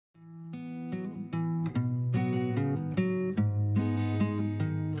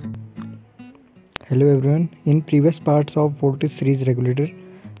Hello everyone. In previous parts of voltage series regulator,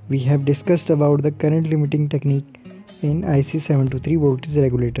 we have discussed about the current limiting technique in IC 723 voltage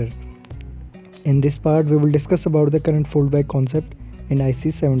regulator. In this part, we will discuss about the current foldback concept in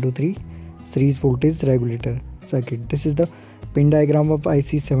IC 723 series voltage regulator circuit. This is the pin diagram of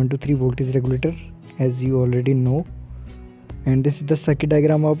IC 723 voltage regulator, as you already know. And this is the circuit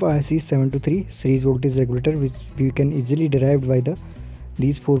diagram of IC 723 series voltage regulator, which we can easily derive by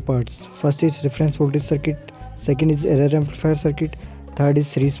these four parts. First is reference voltage circuit, second is error amplifier circuit, third is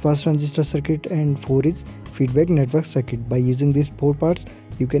series pass transistor circuit, and fourth is feedback network circuit. By using these four parts,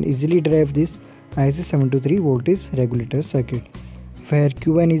 you can easily derive this IC 723 voltage regulator circuit, where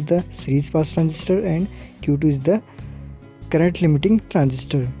Q1 is the series pass transistor and Q2 is the current limiting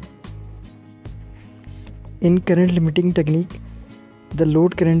transistor. In current limiting technique, the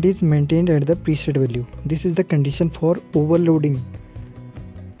load current is maintained at the preset value. This is the condition for overloading.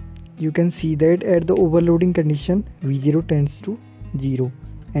 You can see that at the overloading condition, V0 tends to 0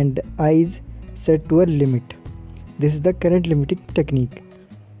 and I is set to a limit. This is the current limiting technique.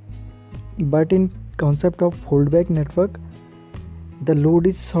 But in concept of foldback network, the load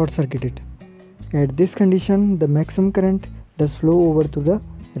is short circuited. At this condition, the maximum current does flow over to the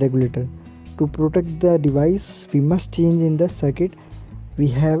regulator. To protect the device, we must change in the circuit. We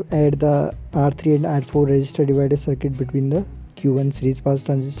have add the R3 and R4 resistor divider circuit between the Q1 series pass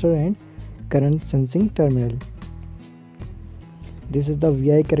transistor and current sensing terminal. This is the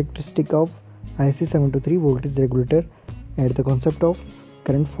VI characteristic of IC 723 voltage regulator at the concept of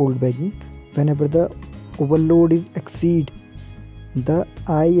current foldbacking. Whenever the overload is exceed, the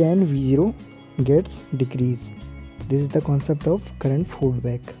I and V0 gets decreased. This is the concept of current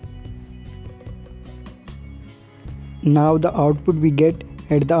foldback. Now the output we get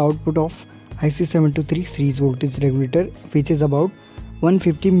at the output of IC 723 series voltage regulator, which is about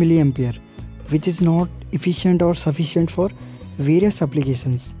 150 milliampere, which is not efficient or sufficient for various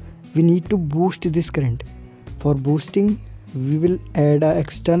applications. We need to boost this current. For boosting, we will add an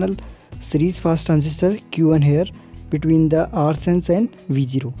external series pass transistor Q1 here between the R sense and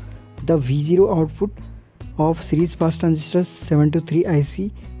V0. The V0 output of series pass transistor 723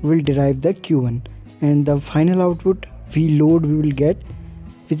 IC will derive the Q1, and the final output V load we will get,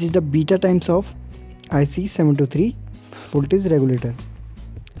 which is the beta times of IC 723 voltage regulator.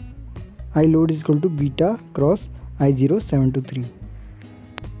 I load is equal to beta cross I0 723.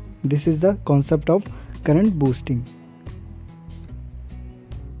 This is the concept of current boosting.